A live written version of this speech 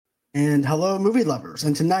And hello, movie lovers.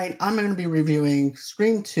 And tonight I'm going to be reviewing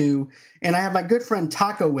Scream 2. And I have my good friend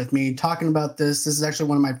Taco with me talking about this. This is actually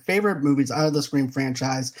one of my favorite movies out of the Scream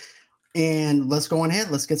franchise. And let's go on ahead.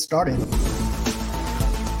 Let's get started.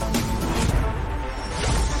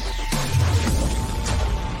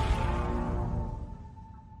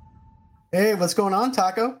 Hey, what's going on,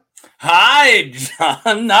 Taco? Hi,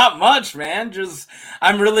 John. Not much, man. Just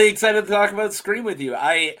I'm really excited to talk about Scream with you.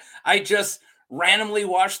 I just randomly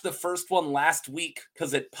watched the first one last week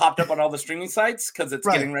because it popped up on all the streaming sites because it's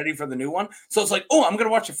Right. getting ready for the new one. So it's like, oh, I'm gonna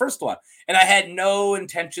watch the first one, and I had no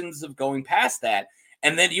intentions of going past that.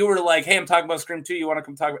 And then you were like, hey, I'm talking about Scream 2. You want to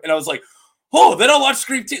come talk about? And I was like, oh, then I'll watch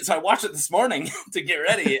Scream 2. So I watched it this morning to get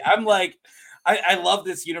ready. I'm like, I love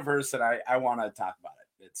this universe, and I want to talk about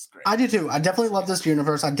it. It's great. I do too. I definitely love this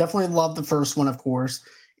universe. I definitely love the first one, of course.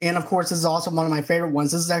 And of course, this is also one of my favorite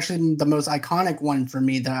ones. This is actually the most iconic one for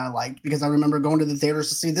me that I like because I remember going to the theaters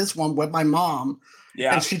to see this one with my mom.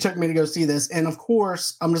 Yeah. And she took me to go see this. And of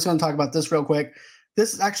course, I'm just going to talk about this real quick.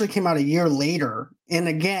 This actually came out a year later. And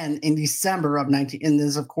again, in December of 19, and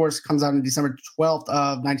this, of course, comes out in December 12th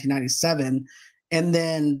of 1997. And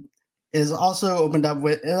then is also opened up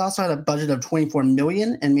with, it also had a budget of 24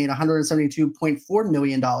 million and made 172.4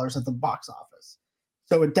 million dollars at the box office.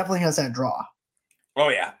 So it definitely has that draw. Oh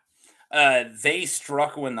yeah. They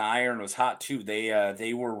struck when the iron was hot too.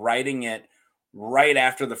 They were writing it right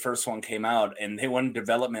after the first one came out, and they went in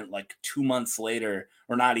development like 2 months later,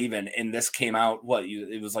 or not even. And this came out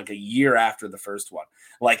it was like a year after the first one.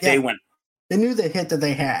 Like they Yeah, went. they knew the hit that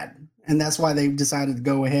they had, and that's why they decided to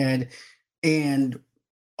go ahead and,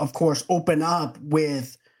 of course, open up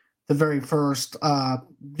with the very first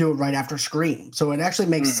do it right after Scream. So it actually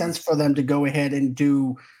makes Mhm. sense for them to go ahead and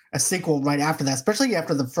do a sequel right after that, especially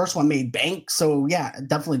after the first one made bank. So yeah, it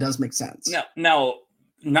definitely does make sense. Now,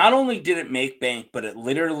 not only did it make bank, but it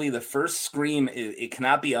literally the first Scream. It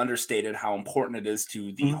cannot be understated how important it is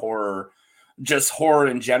to the Mhm. horror, just horror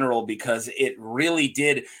in general, because it really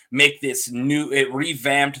did make this new. It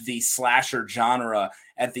revamped the slasher genre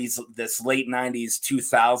at this late '90s,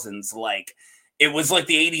 2000s. Like it was like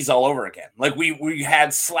the '80s all over again. Like we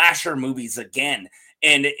had slasher movies again,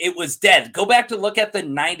 and it was dead. Go back to look at the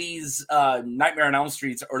 '90s Nightmare on Elm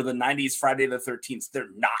Street or the '90s Friday the 13th. They're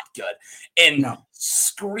not good. And No.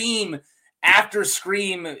 Scream, after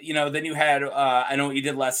Scream, then you had I Know What You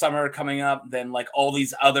Did Last Summer coming up, then like all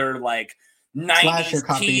these other like Slasher 90s teen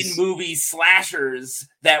copies. movie slashers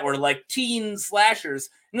that were like teen slashers.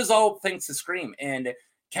 And it was all thanks to Scream. And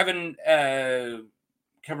Kevin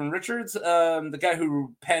Kevin Richards, the guy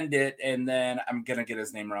who penned it, and then I'm gonna get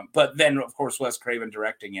his name wrong. But then, of course, Wes Craven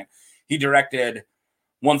directing it. He directed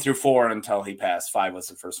 1 through 4 until he passed. 5 was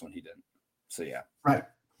the first one he did. So yeah, Right. yeah.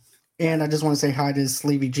 And I just want to say hi to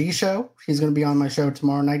Sleevy G Show. He's going to be on my show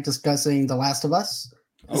tomorrow night discussing The Last of Us.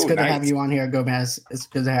 It's Oh, good to have nice. you on here, Gomez. It's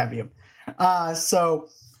good to have you. So,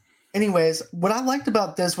 anyways, what I liked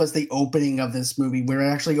about this was the opening of this movie, where it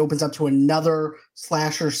actually opens up to another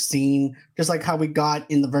slasher scene, just like how we got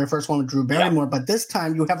in the very first one with Drew Yeah. Barrymore. But this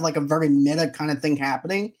time, you have like a very meta kind of thing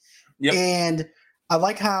happening, Yep. and I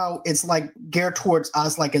like how it's like geared towards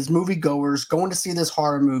us, like as moviegoers going to see this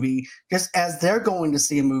horror movie, just as they're going to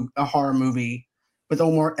see a horror movie with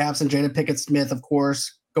Omar Epps and Jada Pickett Smith, of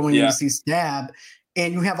course, going in to Yeah. see Stab.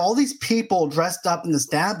 And you have all these people dressed up in the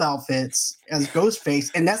Stab outfits as Ghostface,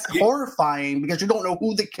 and that's horrifying because you don't know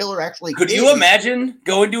who the killer actually Could you is. imagine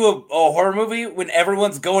going to a horror movie when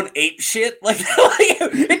everyone's going ape shit? Like,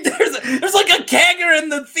 there's like a kegger in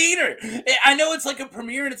the theater. I know it's like a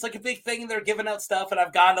premiere and it's like a big thing and they're giving out stuff. And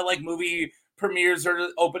I've gone to like movie premieres or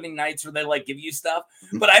opening nights where they like give you stuff.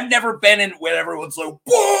 But I've never been in where everyone's like,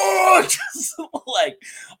 whoa! Just like,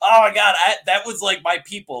 oh my God, that was like my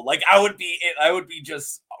people. Like I would be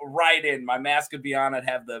just right in. My mask would be on. I'd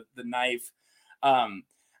have the knife. Um,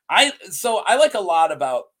 I like a lot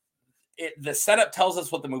about it. The setup tells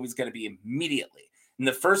us what the movie's going to be immediately. And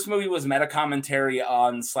the first movie was meta commentary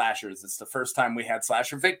on slashers. It's the first time we had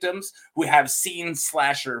slasher victims who have seen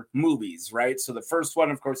slasher movies, right? So the first one,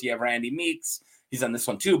 of course, you have Randy Meeks. He's on this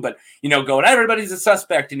one too, but going, everybody's a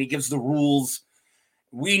suspect, and he gives the rules.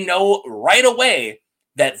 We know right away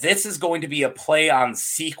that this is going to be a play on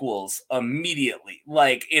sequels immediately.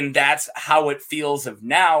 Like, and that's how it feels of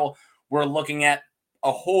now. We're looking at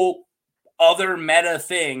a whole other meta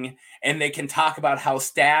thing, and they can talk about how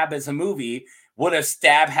Stab is a movie. What if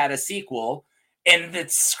Stab had a sequel and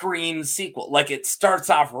it's Scream sequel? Like, it starts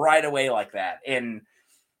off right away like that. And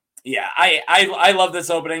yeah, I love this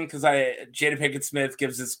opening because Jada Pinkett Smith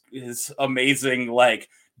gives his amazing like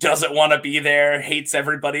doesn't want to be there, hates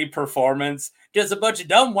everybody, performance, just a bunch of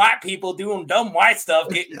dumb white people doing dumb white stuff,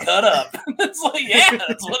 getting cut up. It's like, yeah,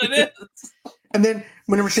 that's what it is. And then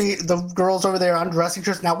whenever the girls over there undressing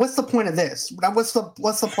Tristan, now what's the point of this? Now what's the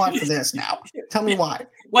plot for this now? Tell me why.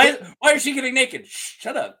 Why is she getting naked?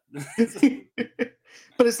 Shut up.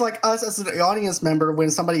 But it's like us as an audience member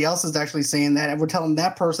when somebody else is actually saying that, and we're telling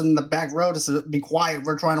that person in the back row to be quiet.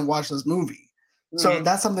 We're trying to watch this movie. So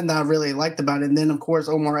that's something that I really liked about it. And then, of course,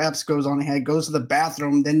 Omar Epps goes on ahead, goes to the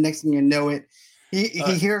bathroom. Then next thing you know it, he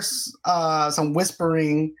hears some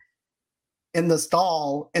whispering in the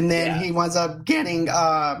stall, and then he winds up getting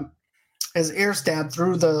his ear stabbed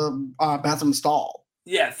through the bathroom stall.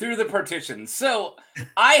 Yeah, through the partition. So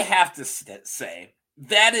I have to say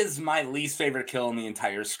that is my least favorite kill in the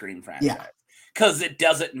entire Scream franchise. Because it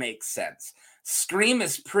doesn't make sense. Scream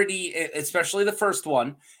is pretty, especially the first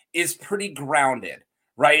one, is pretty grounded,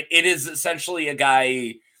 right? It is essentially a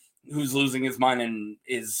guy who's losing his mind and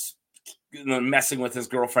is messing with his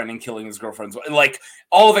girlfriend and killing his girlfriend's. Like,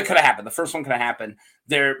 all of it could have happened. The first one could have happened.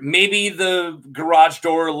 There, maybe the garage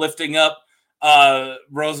door lifting up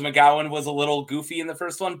Rose McGowan was a little goofy in the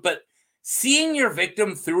first one, but seeing your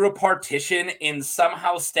victim through a partition and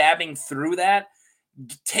somehow stabbing through that,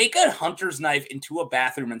 take a hunter's knife into a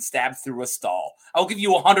bathroom and stab through a stall. I'll give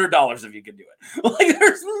you $100 if you can do it. Like,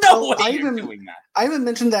 there's no way you're doing that. I even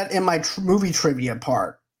mentioned that in my movie trivia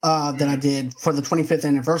part that I did for the 25th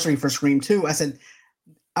anniversary for Scream 2. I said,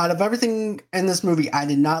 out of everything in this movie, I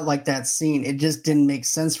did not like that scene. It just didn't make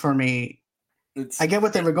sense for me. I get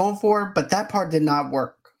what they were going for, but that part did not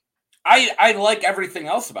work. I like everything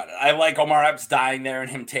else about it. I like Omar Epps dying there and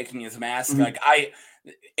him taking his mask. Like,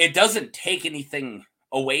 it doesn't take anything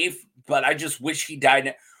away, but I just wish he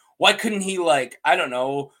died. Why couldn't he, like, I don't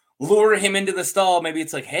know, lure him into the stall? Maybe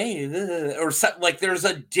it's like, hey, or something. Like, there's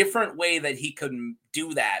a different way that he could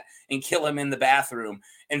do that and kill him in the bathroom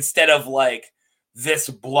instead of like this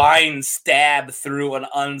blind stab through an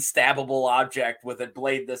unstabbable object with a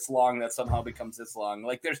blade this long that somehow becomes this long.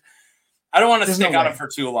 Like, I don't want to stick on it for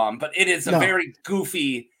too long, but it is a very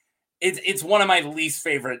goofy. It's one of my least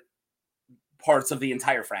favorite parts of the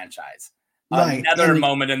entire franchise. Right. Another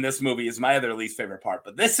moment in this movie is my other least favorite part,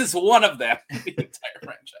 but this is one of them in the entire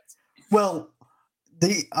franchise. Well,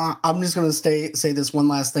 I'm just going to say this one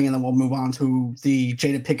last thing, and then we'll move on to the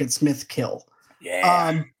Jada Pinkett Smith kill.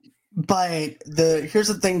 Yeah. But here's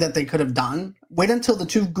the thing that they could have done: wait until the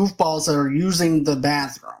two goofballs are using the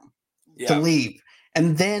bathroom to leave.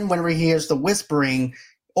 And then whenever he hears the whispering,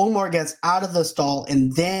 Omar gets out of the stall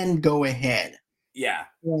and then go ahead. Yeah.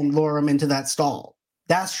 And lure him into that stall.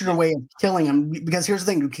 That's your way of killing him. Because here's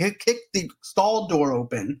the thing. You kick the stall door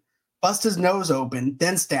open, bust his nose open,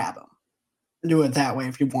 then stab him. Do it that way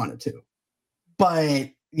if you wanted to.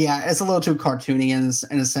 But, yeah, it's a little too cartoony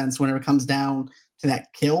in a sense whenever it comes down to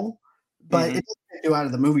that kill. But it doesn't take you out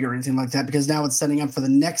of the movie or anything like that because now it's setting up for the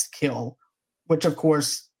next kill, which, of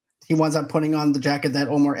course, he winds up putting on the jacket that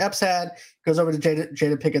Omar Epps had, goes over to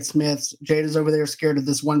Jada Pinkett Smith. Jada's over there scared of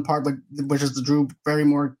this one part, which is the Drew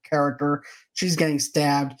Barrymore character. She's getting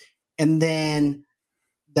stabbed. And then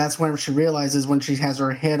that's when she realizes when she has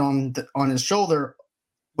her head on his shoulder,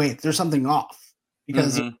 wait, there's something off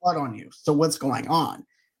because there's blood on you. So what's going on?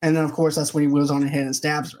 And then, of course, that's when he goes on ahead and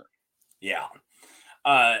stabs her. Yeah.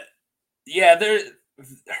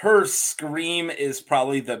 Her scream is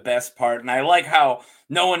probably the best part. And I like how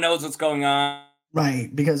no one knows what's going on. Right,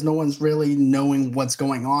 because no one's really knowing what's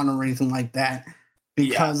going on or anything like that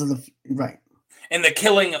because of the... Right. And the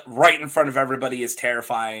killing right in front of everybody is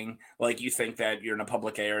terrifying. Like, you think that you're in a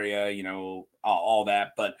public area, you know, all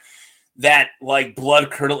that. But that, like, blood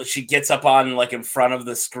curdle, she gets up on, like, in front of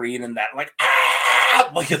the screen and that, like,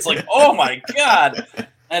 ah! Like, it's like, oh, my God.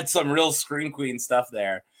 That's some real Scream Queen stuff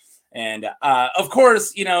there. And, of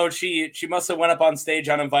course, you know, she must have went up on stage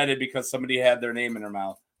uninvited because somebody had their name in her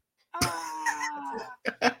mouth.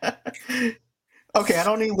 Okay, I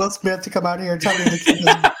don't need Will Smith to come out here and tell me to keep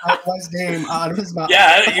his name out of his mouth.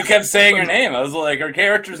 Yeah, you kept saying her name. I was like, her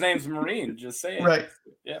character's name's Maureen. Just say it. Right.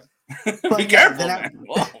 Yeah. Be careful, man.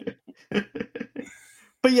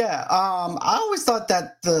 But yeah, I always thought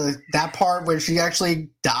that that part where she actually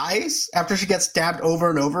dies after she gets stabbed over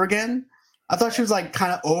and over again, I thought she was like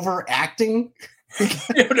kind of overacting.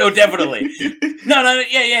 No, definitely. No,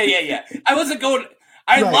 yeah. I wasn't going.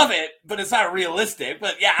 I love it, but it's not realistic.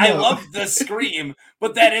 But yeah, I love the scream,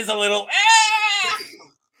 but that is a little.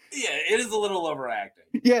 Yeah, it is a little overacting.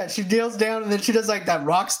 Yeah, she kneels down and then she does like that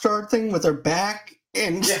rock star thing with her back,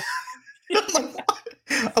 and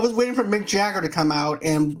I was waiting for Mick Jagger to come out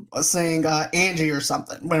and sing Angie or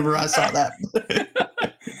something whenever I saw that.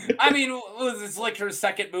 I mean, was this like her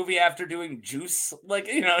second movie after doing Juice? Like,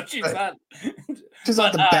 she's Right. not. She's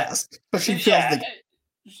not But the best, but she feels yeah, the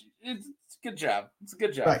it's a good job. It's a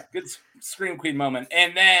good job. right. Good scream queen moment.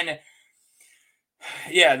 And then,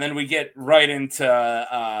 yeah, then we get right into.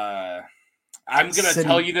 I'm gonna Sydney.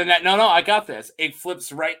 tell you that. No, I got this. It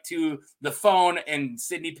flips right to the phone and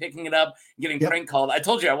Sydney picking it up, getting prank called. I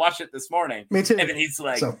told you I watched it this morning. Me too. And then he's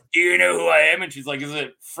like, "Do you know who I am?" And she's like, "Is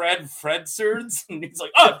it Fred Surds?" And he's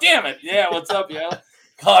like, "Oh, damn it! Yeah, what's up, yo?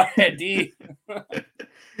 Caller ID."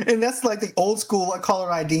 And that's like the old school caller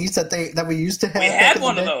IDs that we used to have. We had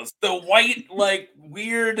one of those. The white, like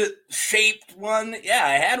weird shaped one. Yeah,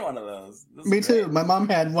 I had one of those. Me too. My mom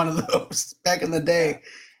had one of those back in the day.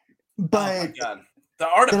 But oh my God. The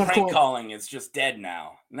art of prank calling is just dead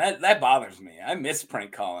now. And that bothers me. I miss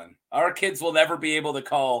prank calling. Our kids will never be able to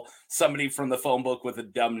call somebody from the phone book with a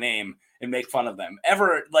dumb name and make fun of them.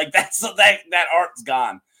 Ever. Like that art's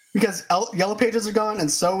gone. Because Yellow Pages are gone,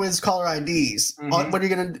 and so is caller IDs.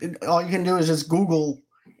 Mm-hmm. All you can do is just Google,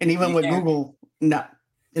 and even with Google, no.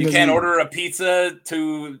 You can't order a pizza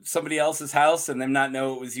to somebody else's house and them not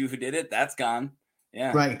know it was you who did it. That's gone.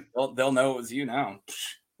 Yeah. Right. They'll know it was you now.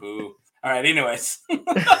 Boo. All right. Anyways,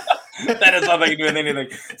 that has nothing to do with anything.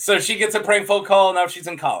 So she gets a prank phone call. Now she's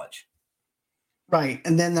in college. Right.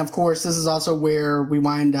 And then, of course, this is also where we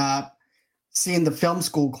wind up seeing the film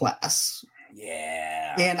school class.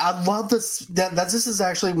 Yeah. And I love this. This is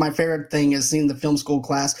actually my favorite thing is seeing the film school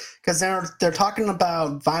class because they're talking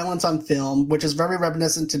about violence on film, which is very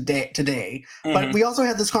reminiscent today. Mm-hmm. But we also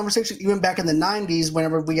had this conversation even back in the 90s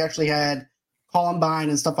whenever we actually had Columbine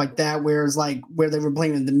and stuff like that, where they were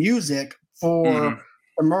blaming the music for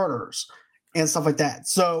the murders and stuff like that.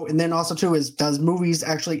 So, and then also too is, does movies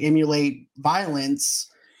actually emulate violence?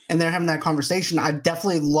 And they're having that conversation. I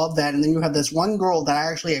definitely love that. And then you have this one girl that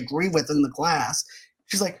I actually agree with in the class.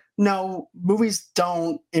 She's like, no, movies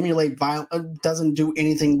don't emulate violence, doesn't do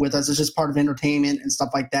anything with us. It's just part of entertainment and stuff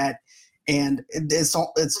like that. And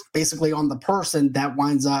it's basically on the person that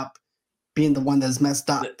winds up being the one that's messed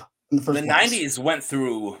up. The 90s went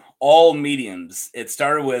through all mediums. It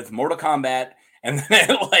started with Mortal Kombat, and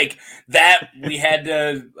then like that we had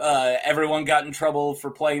to everyone got in trouble for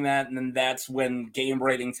playing that, and then that's when game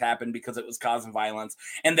ratings happened because it was causing violence.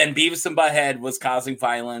 And then Beavis and Butthead was causing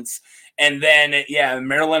violence. And then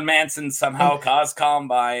Marilyn Manson somehow caused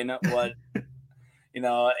Columbine.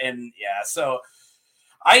 So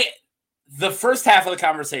the first half of the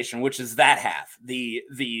conversation, which is that half, the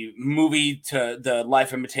movie to the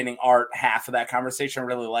life imitating art half of that conversation, I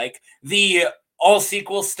really like. The all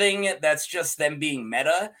sequels thing, that's just them being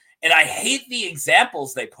meta. And I hate the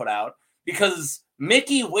examples they put out because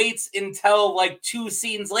Mickey waits until like 2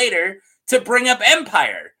 scenes later to bring up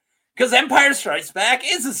Empire. Because Empire Strikes Back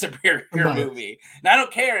is a superior movie. And I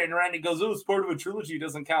don't care. And Randy goes, oh, it's part of a trilogy,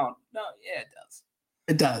 doesn't count. No, yeah, it does.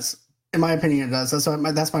 It does. In my opinion, it does.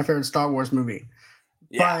 That's my favorite Star Wars movie.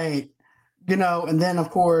 Yeah. But, and then, of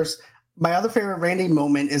course, my other favorite Randy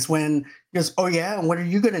moment is when he goes, oh, yeah, and what are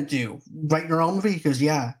you going to do? Write your own movie? He goes,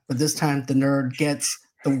 yeah, but this time the nerd gets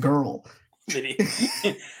the girl.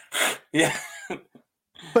 Yeah.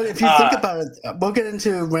 But if you think about it, we'll get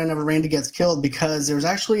into whenever Randy gets killed because there's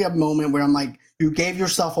actually a moment where I'm like, you gave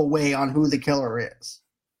yourself away on who the killer is.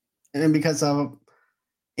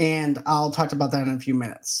 And I'll talk about that in a few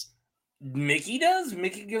minutes. Mickey does?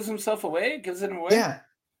 Mickey gives himself away? Gives it away? Yeah.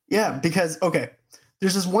 Yeah, because,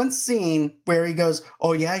 there's this one scene where he goes,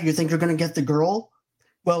 oh, yeah, you think you're going to get the girl?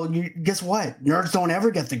 Well, guess what? Nerds don't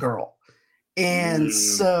ever get the girl. And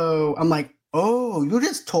so I'm like, oh, you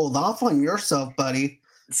just told off on yourself, buddy.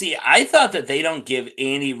 See, I thought that they don't give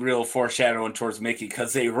any real foreshadowing towards Mickey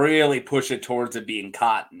because they really push it towards it being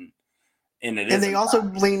Cotton. And they also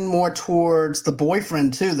lean more towards the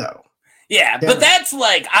boyfriend, too, though. Yeah, but that's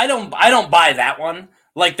like I don't buy that one.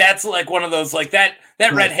 Like that's like one of those like that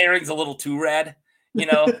red herring's a little too red,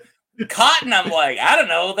 Cotton, I'm like, I don't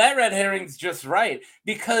know, that red herring's just right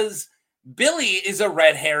because Billy is a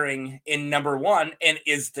red herring in number 1 and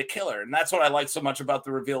is the killer. And that's what I like so much about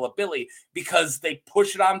the reveal of Billy because they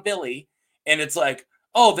push it on Billy and it's like,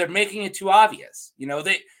 oh, they're making it too obvious.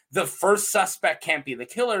 The first suspect can't be the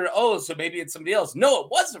killer. Oh, so maybe it's somebody else. No, it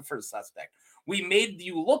was the first suspect. We made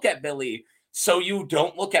you look at Billy so you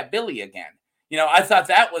don't look at Billy again. I thought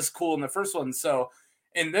that was cool in the first one. So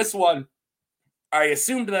in this one, I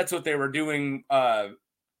assumed that's what they were doing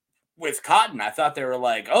with Cotton. I thought they were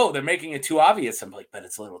like, oh, they're making it too obvious. I'm like, but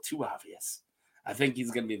it's a little too obvious. I think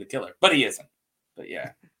he's going to be the killer, but he isn't. But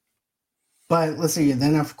yeah. But let's see.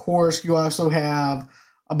 Then, of course, you also have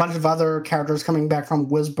a bunch of other characters coming back from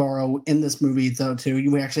Woodsboro in this movie, though, too.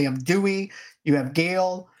 You actually have Dewey, you have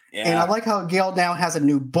Gale, And I like how Gail now has a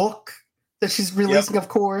new book that she's releasing, of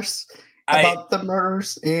course, about the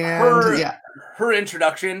murders. And her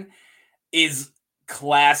introduction is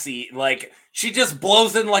classy. Like, she just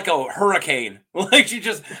blows in like a hurricane. Like, she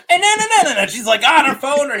just, and no. She's like on her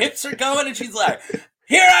phone, her hips are going, and she's like,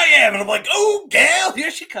 here I am. And I'm like, oh, Gail,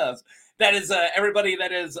 here she comes. That is everybody.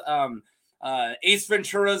 That is Ace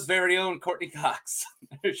Ventura's very own Courtney Cox.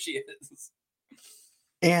 There she is.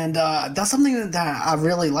 And that's something that I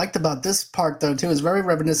really liked about this part, though, too. It's very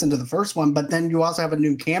reminiscent to the first one, but then you also have a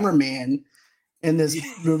new cameraman in this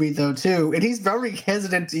movie, though, too. And he's very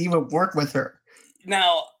hesitant to even work with her.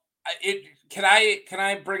 Now, can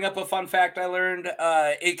I bring up a fun fact I learned?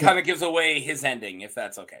 It kind of gives away his ending, if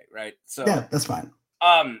that's okay, right? So yeah, that's fine.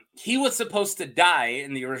 He was supposed to die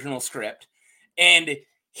in the original script, and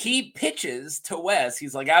he pitches to Wes.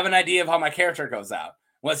 He's like, I have an idea of how my character goes out.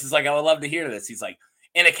 Wes is like, I would love to hear this. He's like,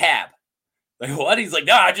 in a cab. Like, what? He's like,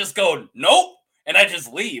 no, I just go, nope, and I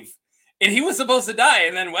just leave. And he was supposed to die,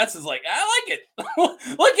 and then Wes is like, I like it.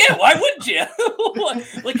 Like, yeah, why wouldn't you?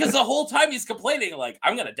 Like, because the whole time he's complaining, like,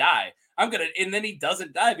 I'm gonna die. And then he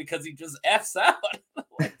doesn't die because he just F's out.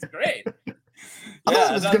 It's great.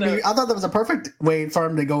 I thought that was a perfect way for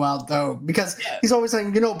him to go out, though, because he's always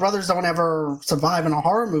saying, brothers don't ever survive in a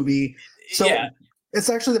horror movie. So it's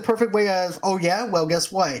actually the perfect way of, oh, yeah, well,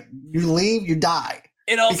 guess what? You leave, you die.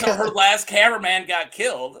 And also, her last cameraman got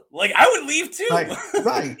killed. Like, I would leave, too.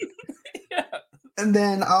 Right. And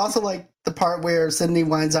then I also like the part where Sydney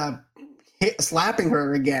winds up slapping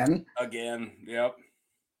her again. Yep.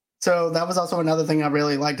 So that was also another thing I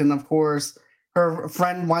really liked. And, of course, her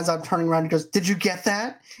friend winds up turning around and goes, did you get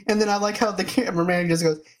that? And then I like how the cameraman just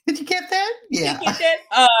goes, did you get that? Yeah. Did you get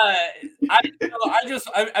that?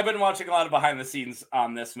 I've been watching a lot of behind the scenes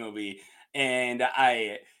on this movie, and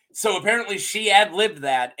so apparently she ad-libbed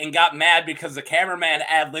that and got mad because the cameraman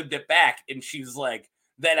ad-libbed it back, and she's like,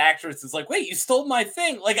 that actress is like, wait, you stole my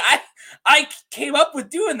thing. Like, I came up with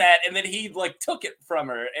doing that, and then he like took it from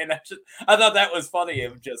her, and I thought that was funny.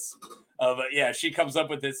 She comes up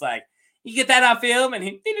with this like, you get that on film, and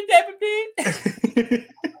he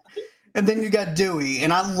and then you got Dewey,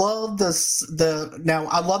 and I love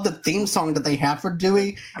I love the theme song that they have for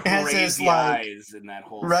Dewey. It has this like eyes in that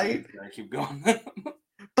whole right. Scene. I keep going.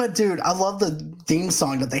 But dude, I love the theme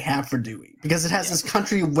song that they have for Dewey because it has this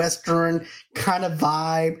country western kind of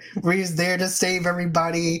vibe where he's there to save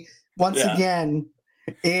everybody once again,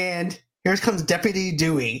 and here comes Deputy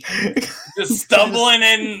Dewey. Just stumbling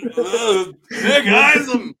in. Hey guys,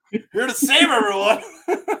 I'm here to save everyone.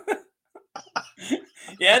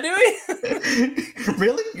 Yeah, Dewey?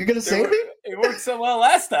 Really? You're going to save me? It worked so well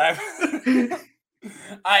last time.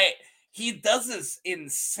 He does this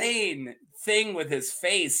insane thing with his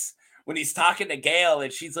face when he's talking to Gail,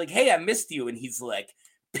 and she's like, hey, I missed you. And he's like,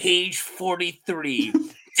 page 43.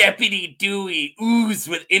 Deputy Dewey oozed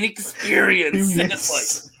with inexperience. And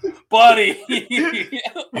it's like, buddy,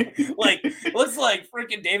 like, looks like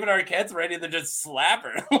freaking David Arquette's ready to just slap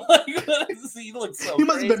her. Like, he looks so He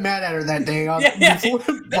must have been mad at her that day while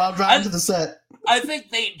driving to the set. I think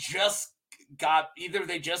they just got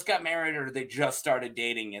married or they just started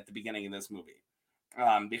dating at the beginning of this movie.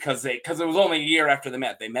 Because it was only a year after they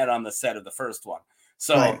met. They met on the set of the first one.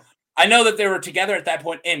 So right. I know that they were together at that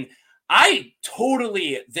point, and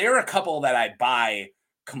there are a couple that I buy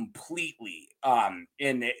completely. And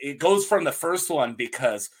it goes from the first one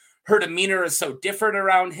because her demeanor is so different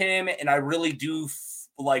around him. And I really do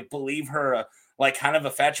believe her, like kind of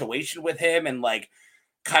infatuation with him and like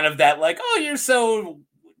kind of that, like, oh, you're so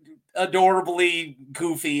adorably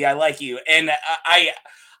goofy. I like you. And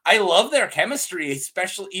I love their chemistry,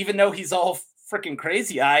 especially even though he's all freaking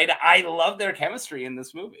crazy eyed. I love their chemistry in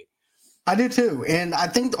this movie. I do too. And I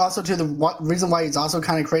think also too, the reason why he's also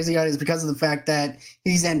kind of crazy eyed is because of the fact that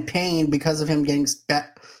he's in pain because of him getting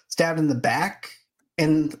stabbed in the back.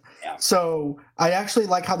 And so I actually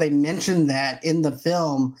like how they mentioned that in the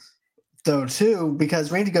film though too,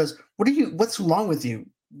 because Randy goes, what's wrong with you?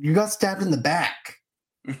 You got stabbed in the back.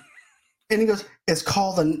 And he goes, it's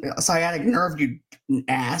called a sciatic nerve, you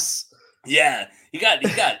ass. Yeah. He got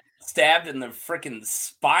stabbed in the freaking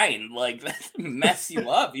spine. Like, that mess you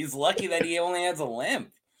up. He's lucky that he only has a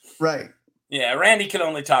limp. Right. Yeah, Randy can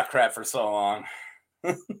only talk crap for so long.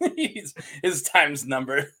 His time's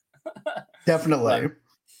numbered. Definitely.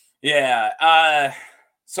 Yeah.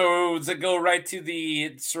 So does it go right to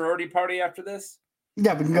the sorority party after this?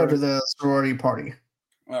 Yeah, we can go to the sorority party.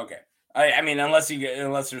 Okay. I mean, unless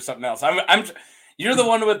there's something else. You're the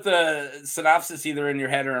one with the synopsis either in your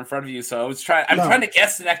head or in front of you. So I'm trying to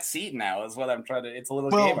guess the next scene now is what I'm trying to. It's a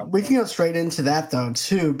little game. We can go straight into that though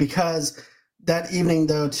too, because that evening,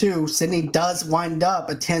 though, too, Sydney does wind up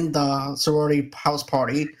attend the sorority house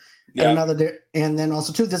party. Yeah. And another day, and then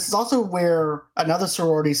also too, this is also where another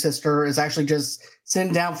sorority sister is actually just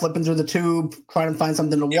sitting down, flipping through the tube, trying to find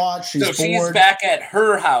something to watch. She's so she's bored. back at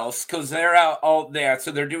her house because they're out all there.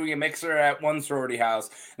 So they're doing a mixer at one sorority house,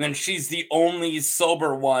 and then she's the only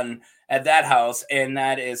sober one at that house, and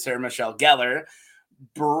that is Sarah Michelle Gellar,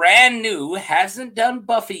 brand new, hasn't done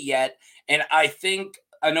Buffy yet, and I think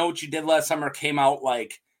I Know What You Did Last Summer came out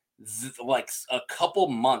like a couple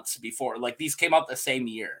months before. Like these came out the same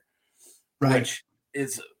year. Right. Which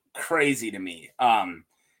is crazy to me.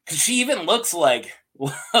 Because she even looks like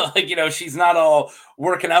she's not all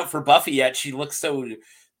working out for Buffy yet. She looks so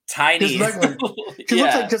tiny. She looks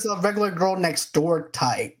like just a regular girl next door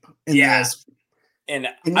type in this. And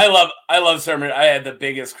I love Sarah. I had the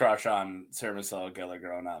biggest crush on Sarah Michelle Gellar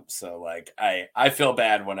growing up. So like I feel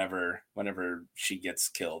bad whenever she gets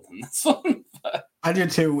killed in this one. I do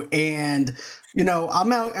too. And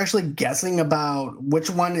I'm actually guessing about which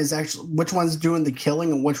one's doing the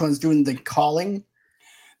killing and which one's doing the calling.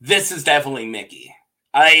 This is definitely Mickey.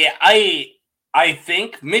 I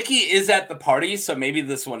think Mickey is at the party, so maybe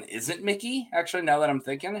this one isn't Mickey, actually, now that I'm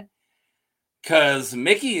thinking. Because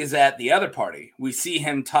Mickey is at the other party. We see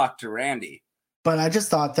him talk to Randy. But I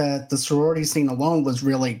just thought that the sorority scene alone was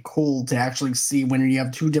really cool to actually see when you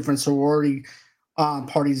have two different sorority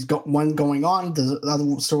parties, one going on, the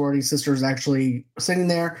other sorority sisters actually sitting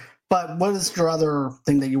there. But what is your other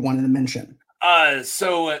thing that you wanted to mention?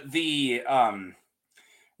 So the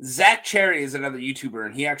Zach Cherry is another YouTuber,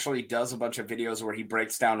 and he actually does a bunch of videos where he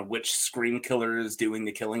breaks down which scream killer is doing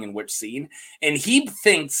the killing in which scene. And he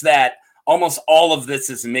thinks that almost all of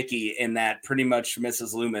this is Mickey, and that pretty much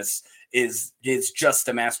Mrs. Loomis is just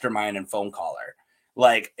a mastermind and phone caller.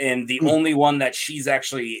 Like, and the only one that she's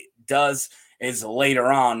actually does is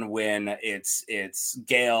later on when it's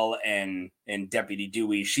Gail and Deputy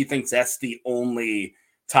Dewey. She thinks that's the only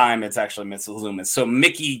time it's actually Mrs. Loomis. So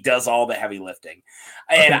Mickey does all the heavy lifting.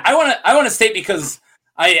 And I want to state, because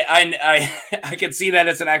I can see that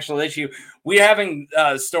it's an actual issue. We're having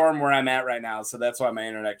a storm where I'm at right now, so that's why my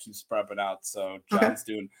internet keeps popping out. So John's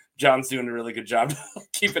doing a really good job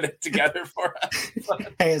keeping it together for us.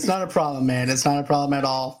 Hey, it's not a problem, man. It's not a problem at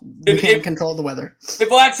all. We can't control the weather. It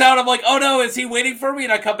blacks out. I'm like, oh no, is he waiting for me?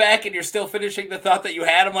 And I come back and you're still finishing the thought that you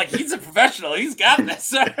had. I'm like, he's a professional. He's got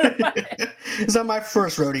this. It's not my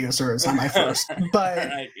first rodeo, sir. It's not my first. But,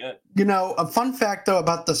 right, a fun fact, though,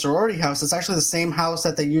 about the sorority house, it's actually the same house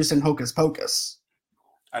that they used in Hocus Pocus.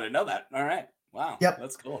 I didn't know that. All right. Wow. Yep.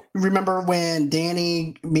 That's cool. Remember when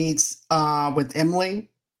Danny meets with Emily?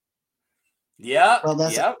 Yeah. Well,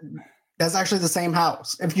 that's actually the same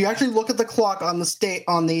house. If you actually look at the clock on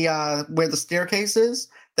the where the staircase is,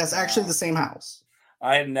 that's actually the same house.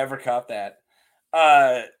 I had never caught that.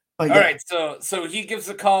 All right, so he gives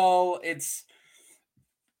a call.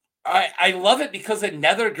 I love it because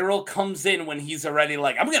another girl comes in when he's already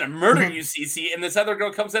like, I'm gonna murder you, Cece. And this other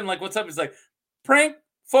girl comes in like, what's up? He's like, prank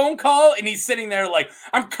phone call, and he's sitting there like,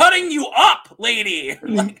 I'm cutting you up, lady.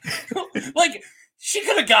 like she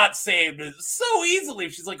could have got saved so easily.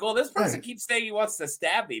 She's like, well, this person keeps saying he wants to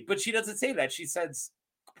stab me, but she doesn't say that. She says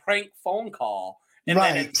prank phone call, and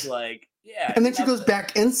then it's like, yeah. And then she goes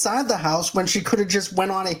back inside the house when she could have just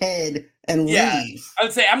went on ahead and leave. I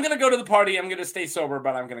would say, I'm going to go to the party. I'm going to stay sober,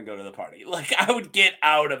 but I'm going to go to the party. Like, I would get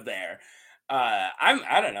out of there.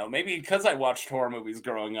 I don't know, maybe because I watched horror movies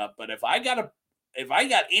growing up, but if I got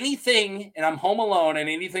anything and I'm home alone and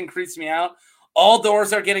anything creeps me out, all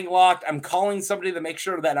doors are getting locked. I'm calling somebody to make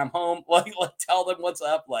sure that I'm home. Like tell them what's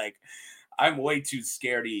up. Like, I'm way too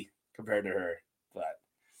scaredy compared to her.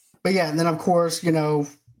 But yeah, and then of course,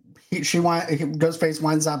 Ghostface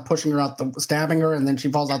winds up pushing her out, stabbing her, and then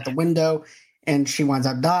she falls out the window, and she winds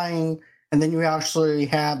up dying. And then you actually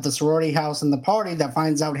have the sorority house and the party that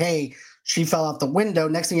finds out, hey, she fell out the window.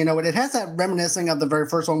 Next thing you know, it has that reminiscing of the very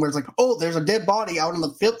first one where it's like, oh, there's a dead body out on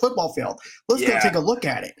the football field. Let's go take a look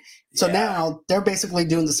at it. So now they're basically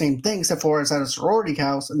doing the same thing, except for it's at a sorority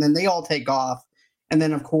house, and then they all take off. And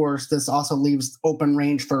then, of course, this also leaves open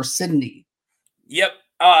range for Sydney. Yep.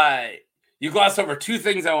 You glossed over two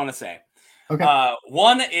things I want to say. Okay.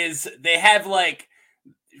 One is they have, like,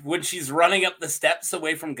 when she's running up the steps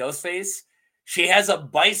away from Ghostface, she has a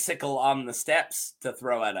bicycle on the steps to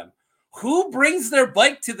throw at him. Who brings their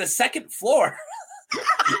bike to the second floor?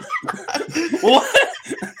 What?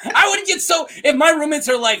 I would get so, if my roommates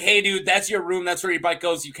are like, hey dude, that's your room, that's where your bike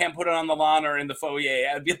goes, you can't put it on the lawn or in the foyer,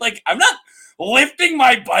 I'd be like, I'm not, lifting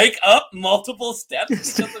my bike up multiple steps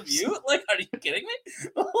because of you? Like, are you kidding me?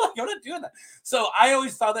 Like, I'm not doing that. So I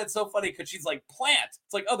always thought that's so funny because she's like, plant.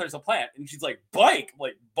 It's like, oh, there's a plant. And she's like, bike. I'm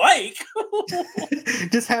like, bike?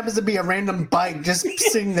 Just happens to be a random bike just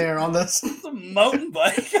sitting there on this. It's a mountain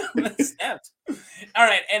bike on the steps. All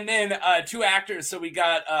right. And then two actors. So we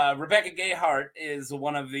got Rebecca Gayheart is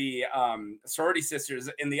one of the sorority sisters.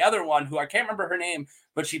 And the other one, who I can't remember her name,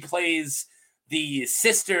 but she plays the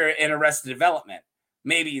sister in Arrested Development,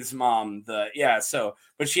 Maybe's mom. But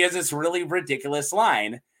she has this really ridiculous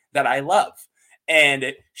line that I love,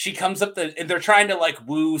 and she comes up and they're trying to like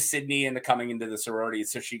woo Sydney into coming into the sorority.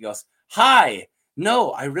 So she goes, "Hi,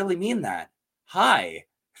 no, I really mean that. Hi."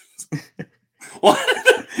 What?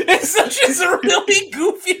 It's a really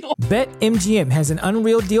goofy line. BetMGM has an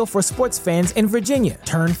unreal deal for sports fans in Virginia.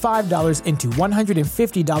 Turn $5 into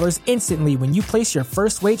 $150 instantly when you place your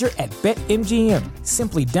first wager at BetMGM.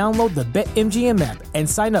 Simply download the BetMGM app and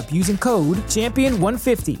sign up using code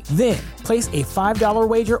Champion150. Then, place a $5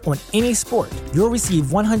 wager on any sport. You'll receive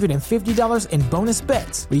 $150 in bonus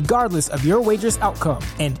bets, regardless of your wager's outcome.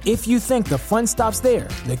 And if you think the fun stops there,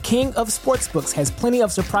 the King of Sportsbooks has plenty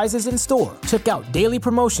of surprises in store. Check out daily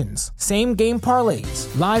promotions, same-game parlays,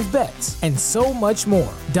 live bets, and so much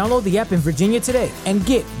more. Download the app in Virginia today and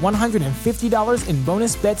get $150 in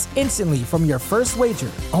bonus bets instantly from your first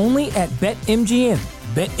wager. Only at BetMGM.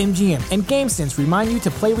 BetMGM and GameSense remind you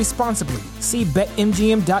to play responsibly. See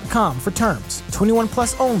BetMGM.com for terms. 21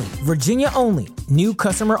 plus only. Virginia only. New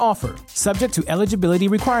customer offer. Subject to eligibility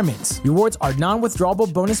requirements. Rewards are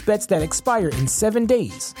non-withdrawable bonus bets that expire in 7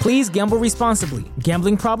 days. Please gamble responsibly.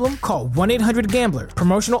 Gambling problem? Call 1-800-GAMBLER.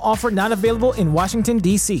 Promotional offer not available in Washington,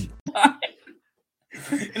 D.C.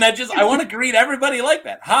 And I want to greet everybody like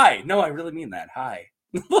that. Hi. No, I really mean that. Hi.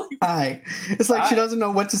 Hi. It's like she doesn't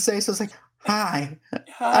know what to say, so it's like, hi.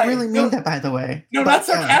 Hi. I really mean that, by the way. No, not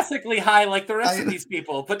sarcastically hi like the rest of these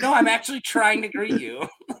people, but no, I'm actually trying to greet you.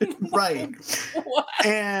 Right.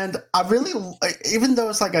 And I really, even though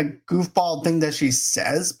it's like a goofball thing that she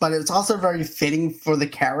says, but it's also very fitting for the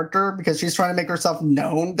character because she's trying to make herself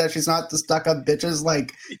known that she's not the stuck-up bitches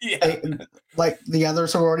like the other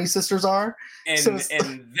sorority sisters are. And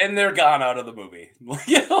then they're gone out of the movie.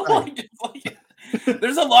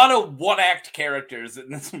 There's a lot of one-act characters in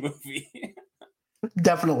this movie.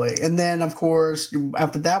 Definitely. And then, of course,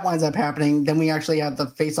 after that winds up happening, then we actually have the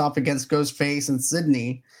face-off against Ghostface and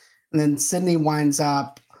Sydney. And then Sydney winds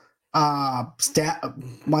up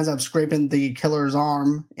scraping the killer's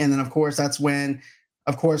arm. And then, of course, that's when,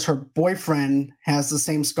 of course, her boyfriend has the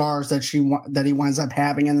same scars that he winds up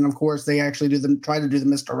having. And then, of course, they actually try to do the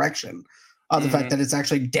misdirection of the fact that it's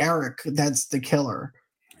actually Derek that's the killer.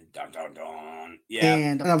 Dun, dun, dun. Yeah.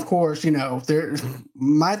 And of course,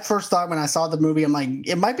 my first thought when I saw the movie, I'm like,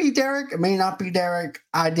 it might be Derek, it may not be Derek.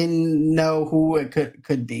 I didn't know who it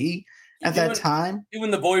could be at that time.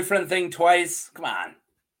 Doing the boyfriend thing twice, come on.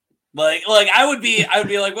 Like I would be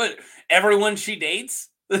like, what? Everyone she dates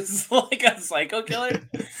is like a psycho killer,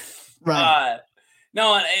 right?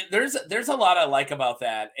 No, there's a lot I like about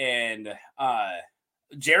that, and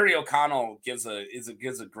Jerry O'Connell gives a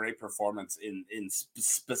great performance in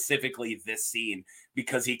specifically this scene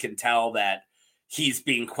because he can tell that he's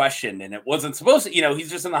being questioned and it wasn't supposed to, he's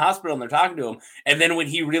just in the hospital and they're talking to him. And then when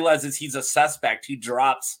he realizes he's a suspect, he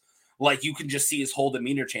drops, like, you can just see his whole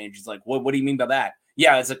demeanor change. He's like, what do you mean by that?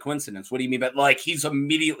 Yeah, it's a coincidence. What do you mean by, like, he's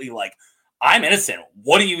immediately like, I'm innocent.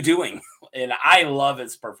 What are you doing? And I love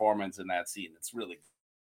his performance in that scene. It's really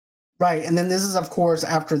right. And then this is, of course,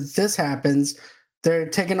 after this happens, they're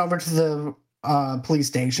taken over to the police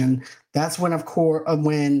station. That's when, of course,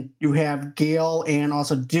 when you have Gail and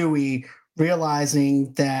also Dewey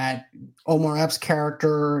realizing that Omar Epps'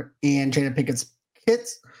 character and Jada Pinkett's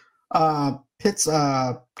Pitt's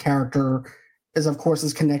character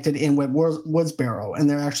is connected in with Woodsboro, and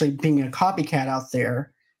they're actually being a copycat out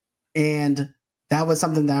there. And that was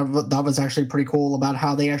something that was actually pretty cool about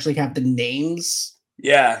how they actually have the names.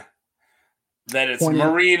 Yeah. That it's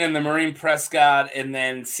Marine and the Marine Prescott, and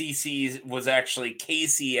then CC was actually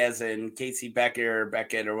Casey, as in Casey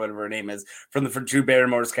Beckett or whatever her name is, from Drew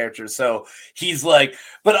Barrymore's character. So he's like,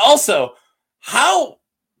 but also, how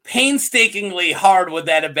painstakingly hard would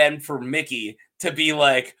that have been for Mickey to be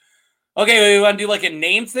like, okay, we want to do like a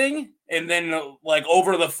name thing? And then like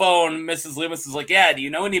over the phone, Mrs. Loomis is like, yeah, do you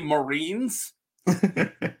know any Marines?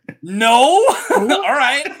 No? All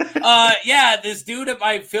right. Yeah, this dude at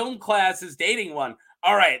my film class is dating one.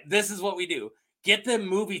 All right, this is what we do. Get them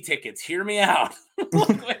movie tickets. Hear me out.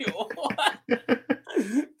 Like, wait, what?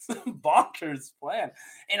 It's a bonkers plan.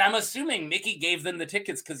 And I'm assuming Mickey gave them the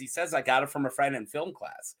tickets because he says I got it from a friend in film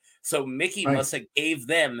class. So Mickey must have gave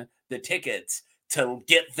them the tickets to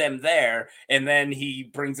get them there, and then he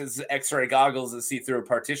brings his X-ray goggles to see through a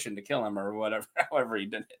partition to kill him or whatever, however he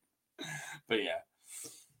did it.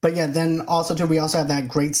 But yeah, then also too, we also have that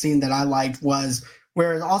great scene that I liked was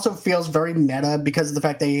where it also feels very meta because of the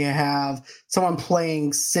fact that you have someone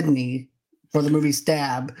playing Sidney for the movie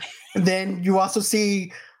Stab. And then you also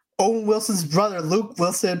see Owen Wilson's brother, Luke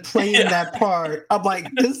Wilson, playing that part. I'm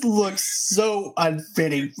like, this looks so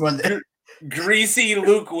unfitting for this. Greasy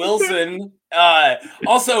Luke Wilson.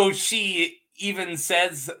 Also, she even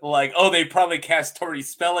says, like, oh, they probably cast Tori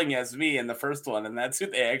Spelling as me in the first one, and that's who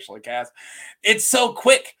they actually cast. It's so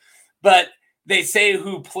quick, but they say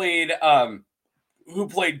who played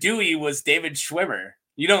Dewey was David Schwimmer.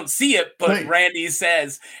 You don't see it, but Randy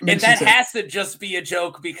says, and that has to just be a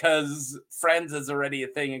joke because Friends is already a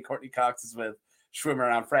thing, and Courtney Cox is with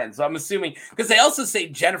Schwimmer on Friends. So I'm assuming, because they also say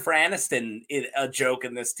Jennifer Aniston a joke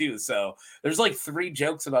in this too. So there's like 3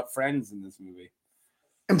 jokes about Friends in this movie.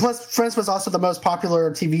 And plus, Friends was also the most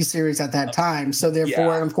popular TV series at that time. So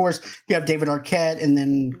therefore, and of course, you have David Arquette and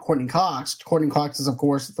then Courtney Cox. Courtney Cox is, of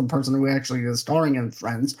course, the person who actually is starring in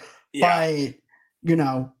Friends. Yeah.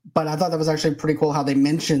 But I thought that was actually pretty cool how they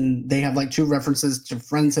mentioned they have like 2 references to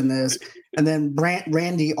Friends in this. And then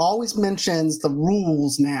Randy always mentions the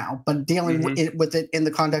rules now, but dealing with it in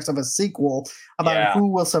the context of a sequel about who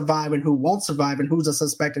will survive and who won't survive and who's a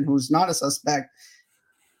suspect and who's not a suspect.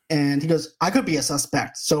 And he goes, I could be a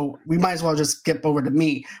suspect, so we might as well just skip over to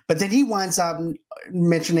me. But then he winds up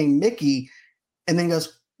mentioning Mickey, and then he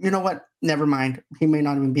goes, you know what? Never mind. He may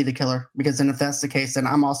not even be the killer, because then if that's the case, then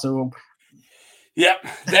I'm also... Yep,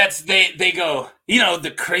 they go,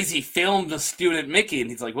 the crazy film student Mickey, and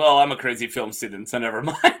he's like, well, I'm a crazy film student, so never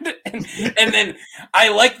mind. and then I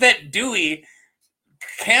like that Dewey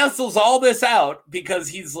cancels all this out because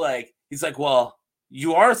he's like, well,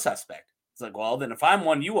 you are a suspect. It's like, well, then if I'm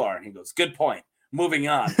one, you are. And he goes, good point. Moving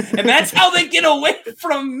on. And that's how they get away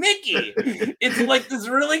from Mickey. It's like this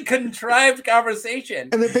really contrived conversation.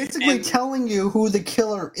 And they're basically telling you who the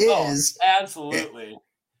killer is. Oh, absolutely.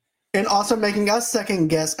 And also making us second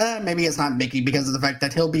guess, maybe it's not Mickey because of the fact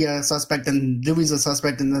that he'll be a suspect and Dewey's a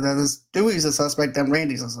suspect and then Dewey's a suspect and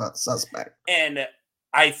Randy's a suspect. And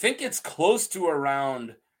I think it's close to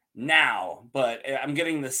around now, but I'm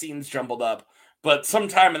getting the scenes jumbled up. But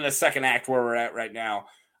sometime in the second act where we're at right now,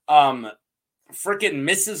 freaking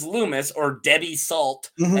Mrs. Loomis, or Debbie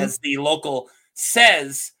Salt, as the local,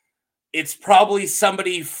 says it's probably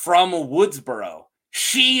somebody from Woodsboro.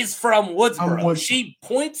 She's from Woodsboro. She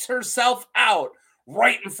points herself out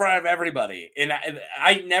right in front of everybody. And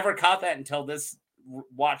I never caught that until this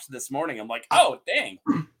watch this morning. I'm like, oh, dang.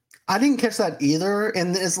 I didn't catch that either.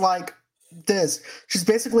 And it's like this. She's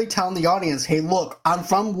basically telling the audience, hey, look, I'm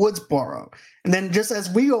from Woodsboro. And then just as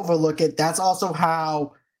we overlook it, that's also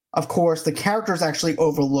how, of course, the characters actually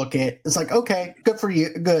overlook it. It's like, okay, good for you.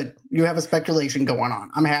 Good. You have a speculation going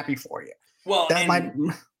on. I'm happy for you. Well,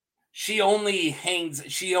 she only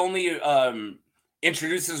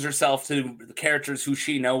introduces herself to the characters who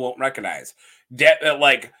she won't recognize.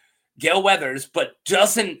 Like Gale Weathers, but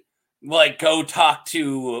doesn't go talk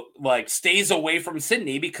to, stays away from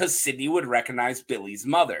Sydney because Sydney would recognize Billy's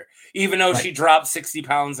mother. Even though she dropped 60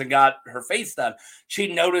 pounds and got her face done,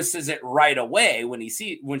 she notices it right away when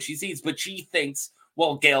she sees, but she thinks,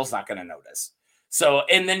 well, Gale's not going to notice. So,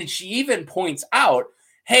 and then she even points out,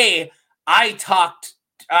 hey,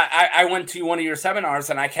 I went to one of your seminars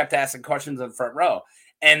and I kept asking questions in the front row.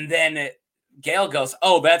 And then Gale goes,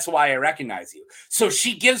 oh, that's why I recognize you. So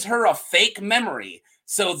she gives her a fake memory.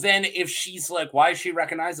 So then if she's like, why is she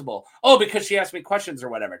recognizable? Oh, because she asked me questions or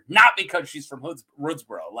whatever. Not because she's from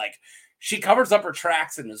Woodsboro. Like, she covers up her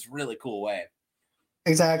tracks in this really cool way.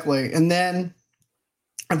 Exactly. And then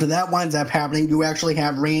after that winds up happening, you actually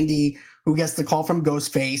have Randy who gets the call from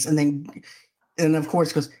Ghostface. And of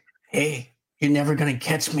course goes, hey, you're never going to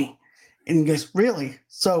catch me. And he goes, really?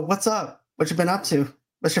 So what's up? What you been up to?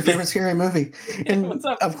 What's your favorite scary movie? And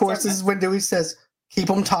of course, this is when Dewey says, keep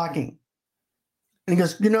them talking. And he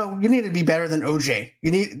goes, you need to be better than OJ.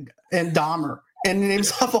 And Dahmer. And he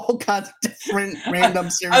names off all kinds of different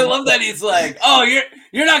random serial I love that he's like, oh,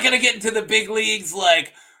 you're not going to get into the big leagues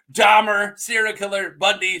like Dahmer, serial killer,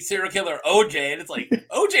 Bundy, serial killer, OJ. And it's like,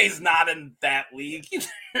 OJ's not in that league.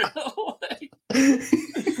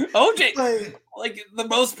 OJ, like the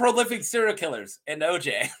most prolific serial killers, and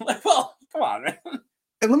OJ. Like, well, come on, man.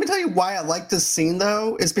 And let me tell you why I like this scene,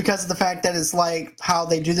 though, is because of the fact that it's like how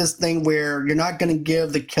they do this thing where you're not going to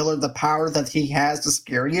give the killer the power that he has to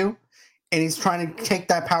scare you. and he's trying to take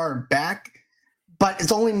that power back, but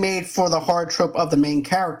it's only made for the hard trope of the main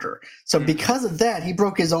character. So because of that, he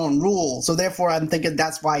broke his own rule. So therefore, I'm thinking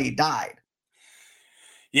that's why he died.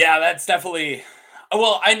 Yeah, that's definitely.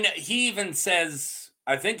 Well, he even says,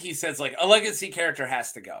 I think he says, like, a legacy character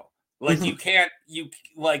has to go. Like, you can't,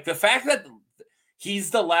 like, the fact that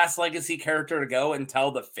he's the last legacy character to go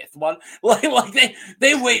until the fifth one. Like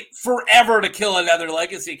they wait forever to kill another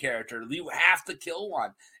legacy character. You have to kill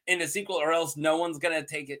one in a sequel, or else no one's gonna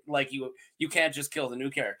take it. Like, you can't just kill the new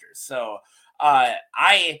characters. So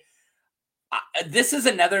this is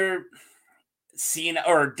another scene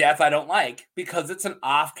or death I don't like, because it's an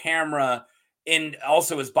off camera, and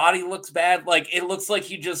also his body looks bad. Like, it looks like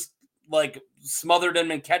he just like smothered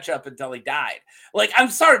him in ketchup until he died. Like, I'm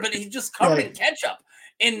sorry, but he just covered in ketchup,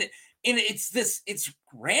 and it's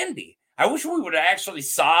Randy. I wish we would have actually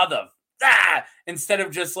saw the instead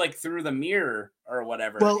of just like through the mirror or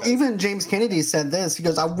whatever. Well, even James Kennedy said this. He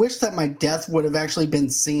goes, I wish that my death would have actually been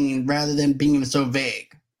seen rather than being so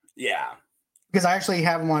vague. Yeah. Because I actually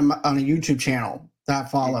have him on a YouTube channel that I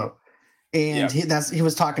follow. And he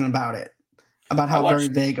was talking about it, about how very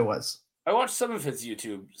vague it was. I watched some of his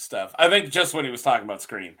YouTube stuff. I think just when he was talking about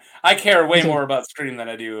Scream. I care way more about Scream than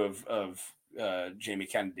I do of Jamie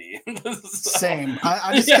Kennedy. Same.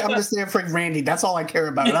 I'm just there for Randy. That's all I care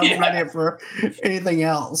about. I'm not here for anything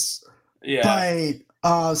else. Yeah.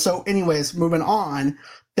 But so anyways, moving on.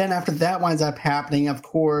 Then after that winds up happening, of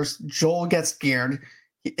course, Joel gets scared.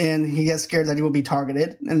 And he gets scared that he will be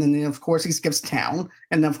targeted. And then, of course, he skips town.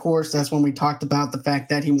 And, of course, that's when we talked about the fact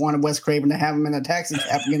that he wanted Wes Craven to have him in a taxi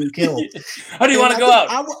cab and get him killed. How do you want to go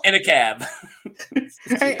out? In a cab.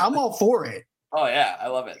 Hey, I'm all for it. Oh, yeah. I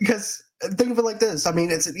love it. Because think of it like this. I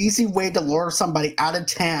mean, it's an easy way to lure somebody out of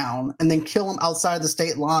town and then kill him outside the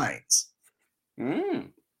state lines.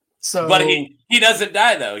 So, but he doesn't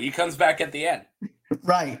die, though. He comes back at the end.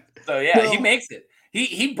 Right. So, yeah, he makes it.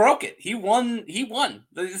 He broke it. He won.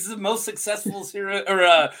 This is the most successful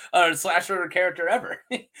slasher character ever.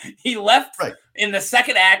 He left in the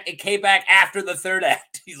second act and came back after the third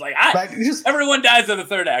act. He's like, everyone dies in the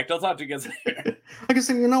third act. I'll talk to you guys later. Like I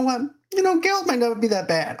said, you know what? Gail might not be that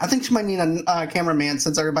bad. I think she might need a cameraman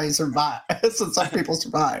since everybody survived. Since some people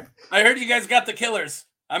survived. I heard you guys got the killers.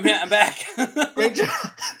 I'm back. Great job.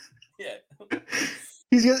 Yeah.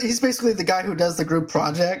 He's basically the guy who does the group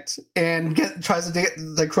project and tries to get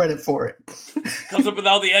the credit for it. Comes up with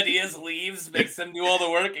all the ideas, leaves, makes them do all the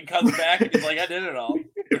work, and comes back, and he's like, I did it all.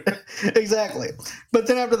 Exactly. But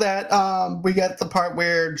then after that, we get the part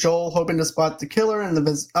where Joel, hoping to spot the killer in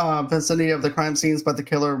the vicinity of the crime scenes, but the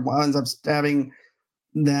killer winds up stabbing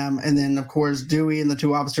them. And then, of course, Dewey and the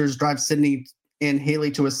two officers drive Sidney and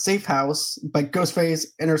Haley to a safe house, but Ghostface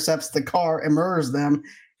intercepts the car and murders them.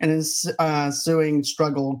 And in ensuing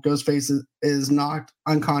struggle, Ghostface is knocked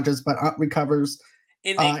unconscious, but recovers.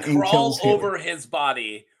 And they crawl over his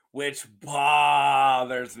body, which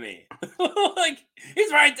bothers me. Like,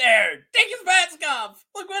 he's right there. Take his mask off.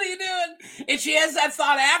 Look, what are you doing? And she has that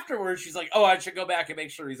thought afterwards. She's like, oh, I should go back and make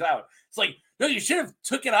sure he's out. It's like, no, you should have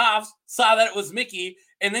took it off, saw that it was Mickey,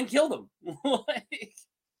 and then killed him.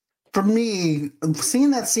 For me, seeing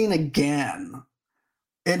that scene again,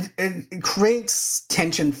 it creates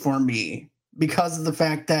tension for me because of the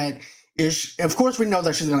fact that, of course, we know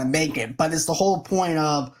that she's going to make it, but it's the whole point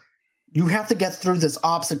of you have to get through this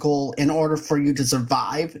obstacle in order for you to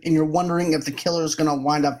survive, and you're wondering if the killer is going to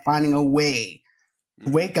wind up finding a way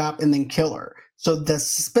to wake up and then kill her. So the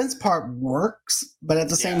suspense part works, but at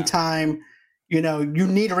the same time, you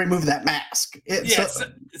need to remove that mask.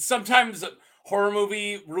 Sometimes horror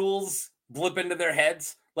movie rules blip into their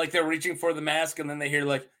heads. Like, they're reaching for the mask, and then they hear,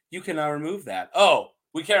 like, you can now remove that. Oh,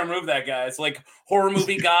 we can't remove that, guys. Like, horror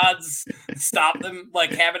movie gods stop them,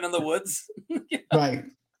 like, cabin in the woods. Right.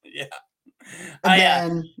 Yeah.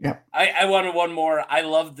 I wanted one more. I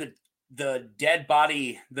love the dead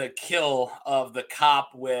body, the kill of the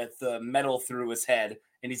cop with the metal through his head,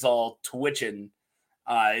 and he's all twitching.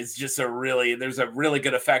 It's just there's a really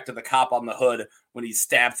good effect of the cop on the hood when he's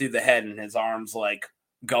stabbed through the head and his arms, like,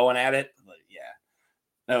 going at it. But, yeah.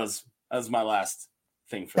 That was my last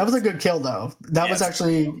thing. That was a good kill, though. That was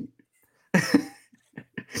actually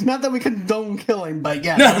not that we condone killing, but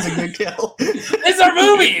that was a good kill. It's our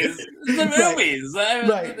movies. It's the movies.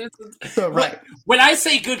 Right. When I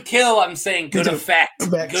say good kill, I'm saying good effect.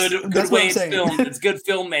 Good way it's filmed. It's good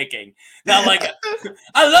filmmaking. Not like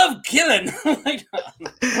I love killing.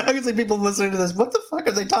 I can see people listening to this. What the fuck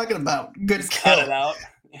are they talking about? Good kill. Cut it out.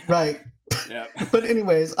 Right. Yeah. But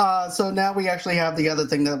anyways, so now we actually have the other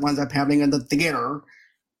thing that winds up happening in the theater.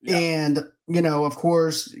 Yeah. And, of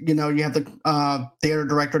course, you have the theater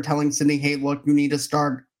director telling Sydney, hey, look, you need to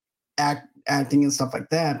start acting and stuff like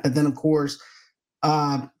that. But then, of course,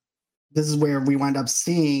 this is where we wind up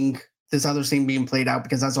seeing this other scene being played out,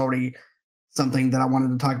 because that's already something that I wanted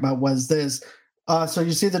to talk about, was this. So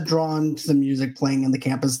you see the drawn to the music playing in the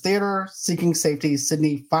campus theater. Seeking safety,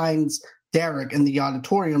 Sydney finds Derek in the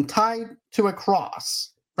auditorium tied to a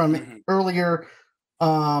cross from earlier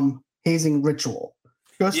hazing ritual.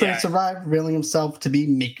 Ghostface survived, revealing himself to be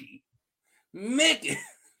Mickey. Mickey!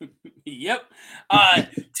 Yep.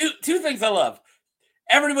 Two things I love.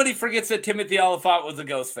 Everybody forgets that Timothy Olyphant was a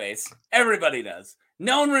Ghostface. Everybody does.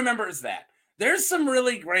 No one remembers that. There's some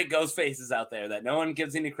really great Ghostfaces out there that no one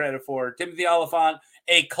gives any credit for. Timothy Olyphant,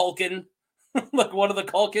 a Culkin. Like one of the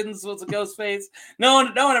Culkins was a Ghostface. No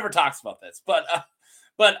one ever talks about this. But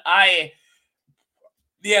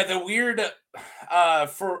the weird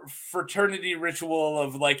fraternity ritual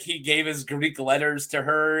of like he gave his Greek letters to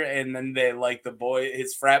her, and then they like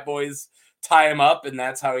his frat boys tie him up, and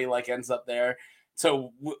that's how he like ends up there.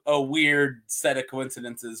 So a weird set of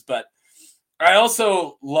coincidences. But I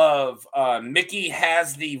also love Mickey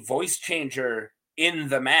has the voice changer in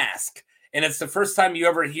The Mask, and it's the first time you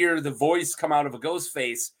ever hear the voice come out of a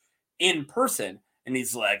Ghostface in person. And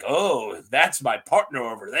he's like, oh, that's my partner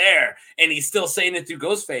over there. And he's still saying it through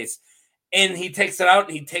Ghostface. And he takes it out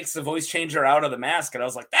and he takes the voice changer out of the mask. And I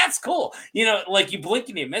was like, that's cool. Like you blink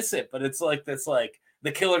and you miss it. But it's like, that's like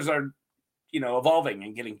the killers are, evolving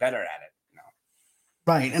and getting better at it.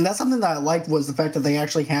 Right. And that's something that I liked, was the fact that they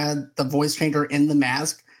actually had the voice changer in the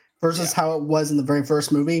mask versus how it was in the very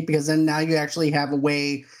first movie. Because then now you actually have a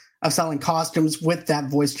way of selling costumes with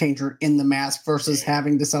that voice changer in the mask versus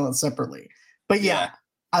having to sell it separately. But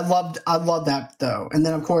I love that though. And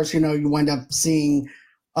then of course, you wind up seeing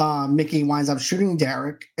Mickey winds up shooting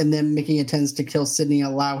Derek, and then Mickey intends to kill Sydney,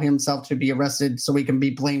 allow himself to be arrested so he can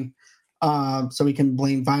be blamed, so he can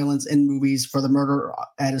blame violence in movies for the murder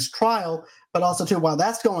at his trial. But also too, while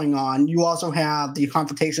that's going on, you also have the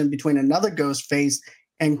confrontation between another Ghostface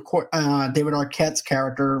and David Arquette's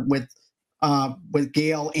character with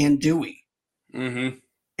Gale and Dewey. Mm-hmm.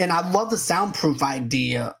 And I love the soundproof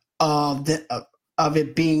idea of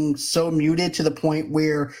it being so muted to the point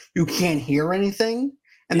where you can't hear anything.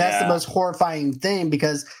 And that's the most horrifying thing,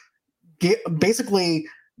 because basically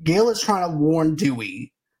Gale is trying to warn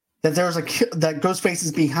Dewey that that Ghostface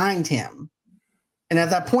is behind him. And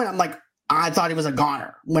at that point, I'm like, I thought he was a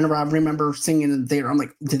goner. Whenever I remember seeing it in the theater, I'm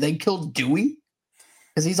like, did they kill Dewey?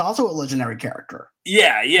 Because he's also a legendary character.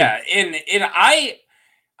 Yeah. And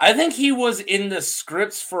I think he was in the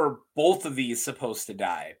scripts for both of these supposed to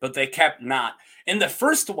die, but they kept not. In the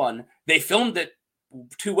first one, they filmed it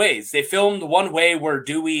two ways. They filmed one way where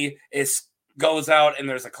Dewey goes out and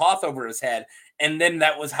there's a cloth over his head, and then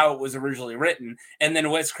that was how it was originally written. And then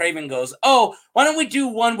Wes Craven goes, oh, why don't we do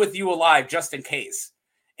one with you alive just in case?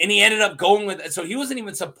 And he ended up going with it. So he wasn't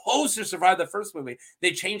even supposed to survive the first movie.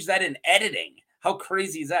 They changed that in editing. How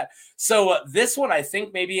crazy is that? So this one, I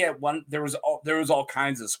think maybe at one there was all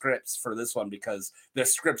kinds of scripts for this one because the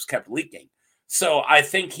scripts kept leaking. So I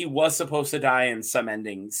think he was supposed to die in some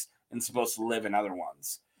endings and supposed to live in other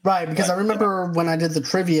ones. Right, because I remember when I did the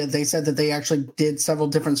trivia, they said that they actually did several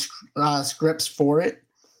different scripts for it.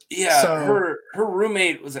 Yeah, so, her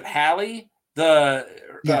roommate, was it Hallie?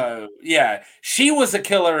 She was a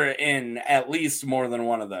killer in at least more than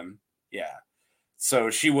one of them. Yeah. So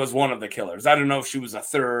she was one of the killers. I don't know if she was a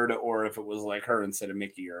third or if it was like her instead of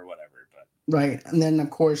Mickey or whatever. But right. And then, of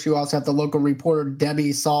course, you also have the local reporter,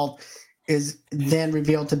 Debbie Salt, is then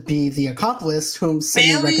revealed to be the accomplice whom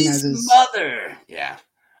Sydney recognizes. Mother. Yeah.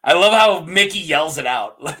 I love how Mickey yells it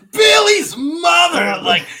out. Like, Billy's mother!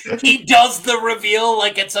 Like, he does the reveal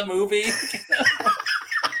like it's a movie.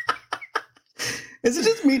 Is it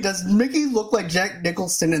just me? Does Mickey look like Jack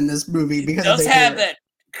Nicholson in this movie? Because he does have that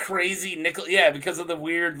crazy because of the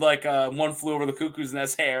weird One Flew Over the Cuckoo's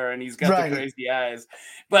Nest hair, and he's got the crazy eyes.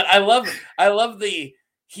 But I love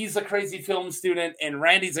he's a crazy film student and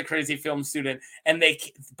Randy's a crazy film student, and they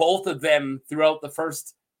both of them throughout the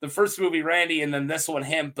first movie, Randy, and then this one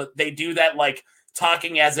him, but they do that like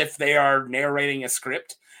talking as if they are narrating a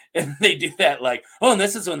script. And they do that like, oh, and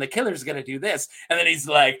this is when the killer's going to do this. And then he's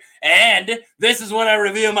like, and this is when I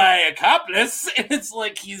reveal my accomplice. And it's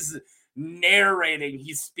like he's narrating.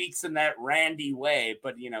 He speaks in that Randy way,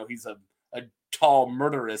 but, he's a tall,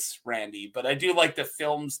 murderous Randy. But I do like the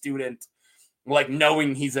film student, like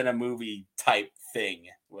knowing he's in a movie type thing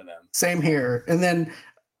with him. Like then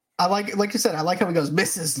I like you said, I like how he goes,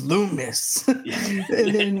 Mrs. Loomis. Yeah.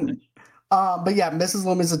 And then But yeah, Mrs.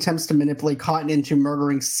 Loomis attempts to manipulate Cotton into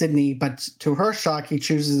murdering Sydney, but to her shock, he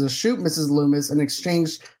chooses to shoot Mrs. Loomis in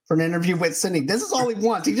exchange for an interview with Sydney. This is all he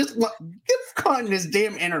wants. He just give Cotton his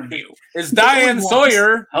damn interview. It's Diane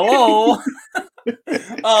Sawyer. Hello.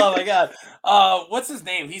 Oh my god. What's his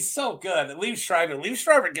name? He's so good. Liev Schreiber. Liev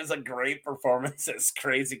Schreiber gives a great performance as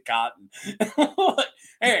Crazy Cotton.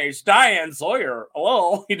 Hey, it's Diane Sawyer.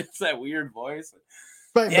 Hello. He does that weird voice.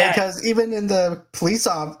 Right, because even in the police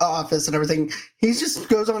office and everything, he just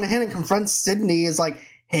goes on ahead and confronts Sydney. Is like,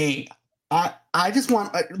 hey, I just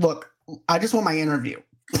want I just want my interview.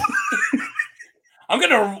 I'm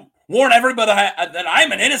gonna warn everybody that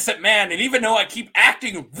I'm an innocent man, and even though I keep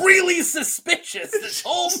acting really suspicious this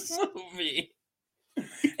whole movie.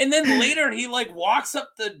 And then later he like walks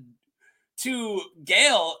up to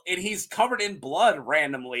Gail and he's covered in blood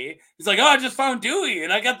randomly. He's like, oh, I just found Dewey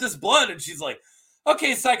and I got this blood. And she's like,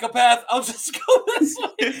 okay, psychopath, I'll just go this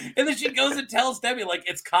way. And then she goes and tells Debbie, like,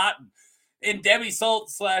 it's Cotton. And Debbie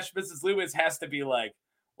Salt / Mrs. Loomis has to be like,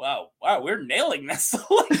 wow, we're nailing this.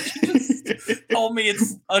 Like, she just told me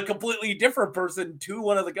it's a completely different person to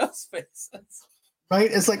one of the ghost faces.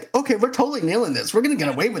 Right? It's like, okay, we're totally nailing this. We're going to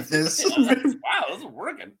get away with this. Wow, this is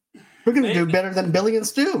working. We're going to do better than Billy and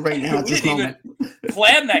Stu right now at this moment.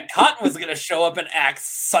 Plan that Cotton was going to show up and act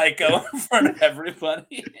psycho in front of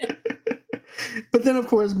everybody. But then, of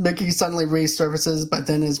course, Mickey suddenly resurfaces, but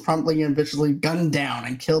then is promptly and viciously gunned down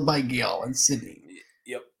and killed by Gail and Sydney.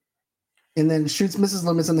 Yep. And then shoots Mrs.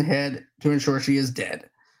 Loomis in the head to ensure she is dead.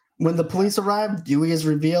 When the police arrive, Dewey is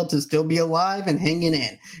revealed to still be alive and hanging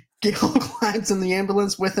in. Gail climbs in the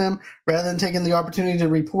ambulance with him rather than taking the opportunity to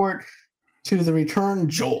report to the returned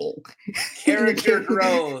Joel. Character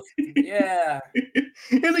growth. Yeah.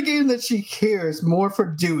 Indicating that she cares more for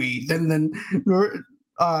Dewey than the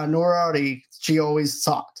notoriety she always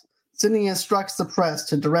sought. Sydney instructs the press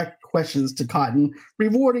to direct questions to Cotton,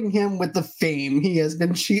 rewarding him with the fame he has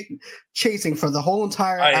been chasing for the whole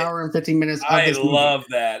entire hour and 15 minutes of this movie. I love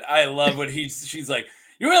that. I love when she's like,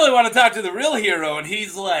 you really want to talk to the real hero? And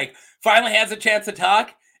he's like, finally has a chance to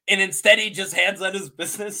talk. And instead he just hands out his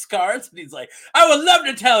business cards. And he's like, I would love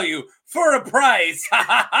to tell you for a price. Ha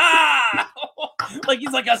ha ha. Like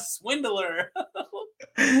he's like a swindler.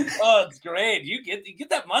 Oh, it's great. You get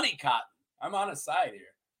that money, Cotton. I'm on his side here.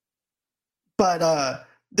 But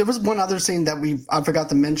there was one other scene that I forgot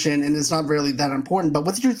to mention, and it's not really that important. But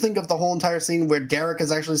what did you think of the whole entire scene where Derek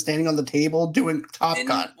is actually standing on the table doing Top Gun?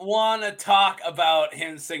 I want to talk about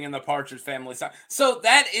him singing the Partridge Family song. So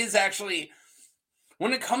that is actually,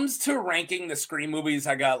 when it comes to ranking the Scream movies,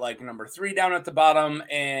 I got like number 3 down at the bottom,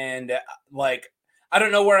 and like I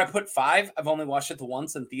don't know where I put 5. I've only watched it the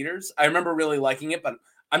once in theaters. I remember really liking it, but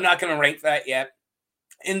I'm not going to rank that yet.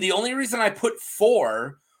 And the only reason I put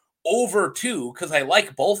 4 over 2, because I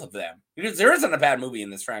like both of them, because there isn't a bad movie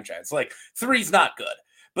in this franchise. Like 3's not good,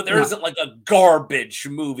 but there isn't like a garbage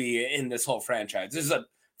movie in this whole franchise.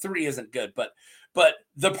 3 isn't good, but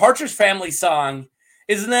the Partridge Family song,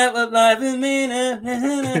 isn't that what life is made of?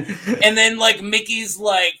 And then like Mickey's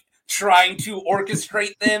like trying to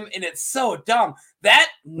orchestrate them, and it's so dumb. That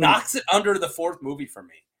knocks it under the 4th movie for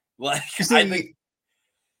me. Like See,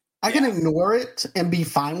 I can ignore it and be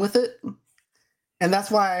fine with it. And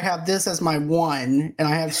that's why I have this as my 1, and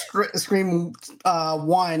I have Scream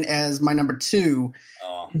 1 as my number 2.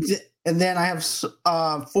 Oh. And then I have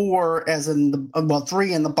 4 as in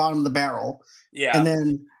 3 in the bottom of the barrel. Yeah. And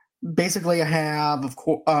then basically I have, of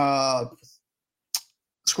course,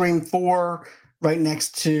 Scream 4 right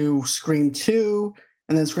next to Scream 2,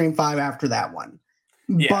 and then Scream 5 after that one.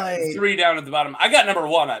 Yeah, but 3 down at the bottom. I got number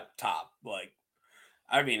 1 at top. Like,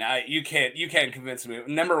 I mean, you can't convince me.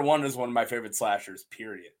 Number 1 is one of my favorite slashers,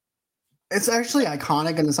 period. It's actually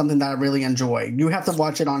iconic, and it's something that I really enjoy. You have to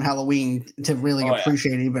watch it on Halloween to really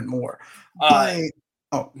appreciate it even more.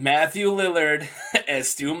 Matthew Lillard as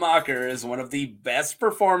Stu Macher is one of the best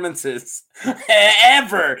performances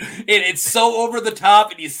ever. It's so over the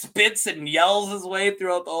top, and he spits and yells his way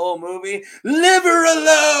throughout the whole movie. Leave her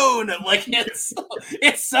alone! Like it's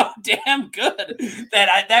so damn good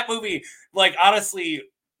that movie. Like honestly,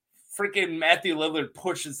 freaking Matthew Lillard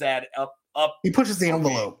pushes that up. He pushes the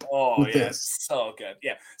envelope. Oh yeah, this. So good.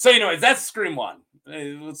 Yeah. So anyways, that's Scream 1.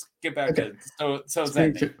 Let's get back to so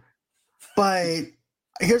Scream 2. But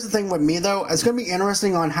here's the thing with me though, it's going to be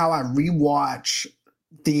interesting on how I rewatch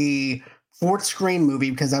the 4th Scream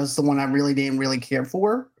movie, because that was the one I really didn't care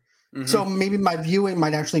for. Mm-hmm. So maybe my viewing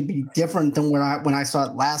might actually be different than when I saw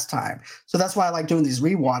it last time. So that's why I like doing these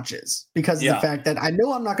rewatches, because of the fact that I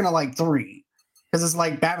know I'm not going to like 3, because it's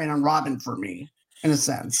like Batman and Robin for me in a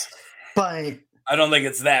sense. But I don't think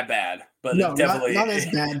it's that bad, but No, it definitely not as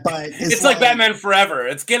bad, but it's like Batman Forever.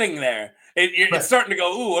 It's getting there. It's Right. starting to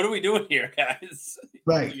go. Ooh, what are we doing here, guys?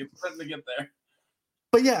 Right. You're starting to get there.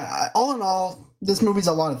 But yeah, all in all, this movie's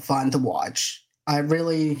a lot of fun to watch.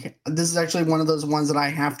 This is actually one of those ones that I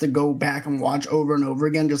have to go back and watch over and over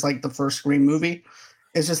again, just like the first Scream movie.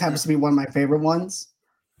 It just happens to be one of my favorite ones.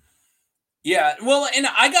 Yeah, well, and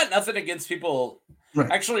I got nothing against people.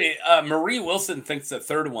 Right. Actually, Marie Wilson thinks the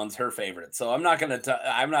third one's her favorite, so I'm not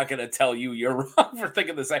gonna tell you you're wrong for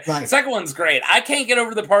thinking the second. Right. Second one's great. I can't get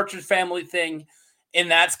over the Partridge Family thing, and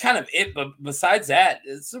that's kind of it. But besides that,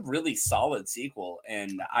 it's a really solid sequel,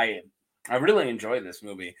 and I really enjoy this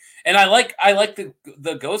movie, and I like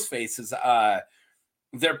the Ghost Faces.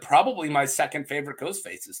 They're probably my second favorite Ghost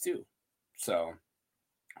Faces too. So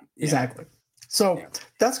yeah. Exactly. So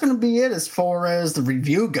that's going to be it as far as the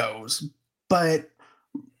review goes. But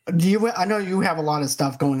I know you have a lot of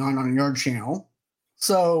stuff going on your channel.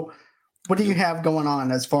 So what do you have going on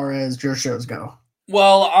as far as your shows go?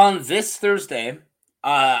 Well, on this Thursday,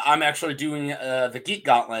 I'm actually doing the Geek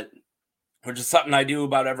Gauntlet, which is something I do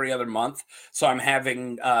about every other month. So I'm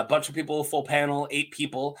having a bunch of people, full panel, 8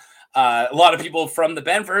 people. A lot of people from the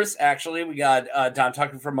Benverse, actually. We got Don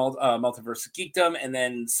Tucker from Multiverse of Geekdom, and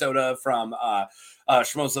then Soda from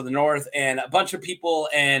Schmoes of the North, and a bunch of people.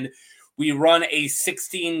 And we run a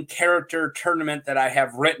 16-character tournament that I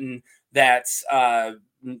have written that's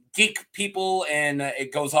geek people, and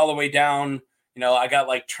it goes all the way down. You know, I got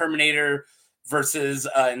like Terminator versus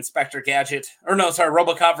Inspector Gadget. Or no, sorry,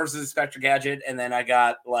 RoboCop versus Inspector Gadget. And then I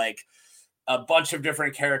got like a bunch of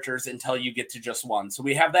different characters until you get to just one. So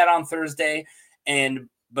we have that on Thursday. And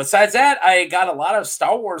besides that, I got a lot of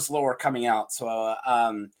Star Wars lore coming out. So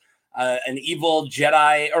an evil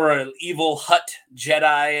Jedi or an evil Hutt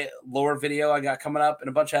Jedi lore video I got coming up, and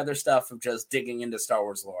a bunch of other stuff of just digging into Star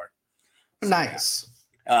Wars lore. So, nice.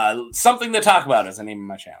 Something to talk about is the name of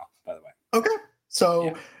my channel, by the way. Okay.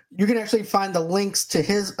 So you can actually find the links to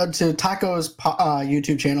his to Taco's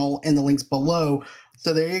YouTube channel in the links below.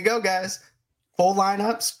 So there you go, guys. Full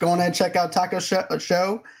lineups. Go ahead and check out Taco's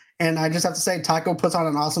show. And I just have to say, Taco puts on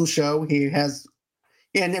an awesome show. He has,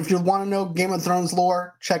 and if you want to know Game of Thrones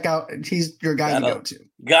lore, check out. He's your guy to go to.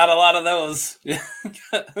 Got a lot of those.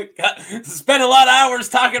 Spent a lot of hours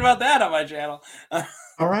talking about that on my channel.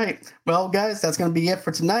 All right. Well, guys, that's going to be it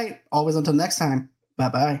for tonight. Always until next time.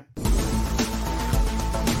 Bye-bye.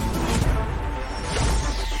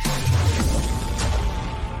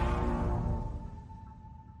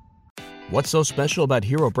 What's so special about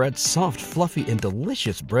Hero Bread's soft, fluffy, and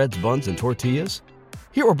delicious breads, buns, and tortillas?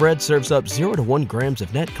 Hero Bread serves up 0 to 1 grams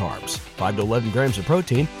of net carbs, 5 to 11 grams of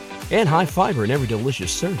protein, and high fiber in every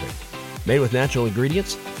delicious serving. Made with natural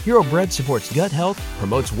ingredients, Hero Bread supports gut health,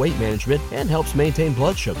 promotes weight management, and helps maintain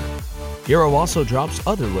blood sugar. Hero also drops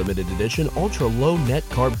other limited edition ultra-low net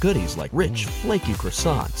carb goodies like rich, flaky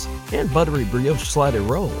croissants and buttery brioche slider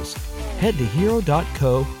rolls. Head to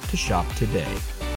hero.co to shop today.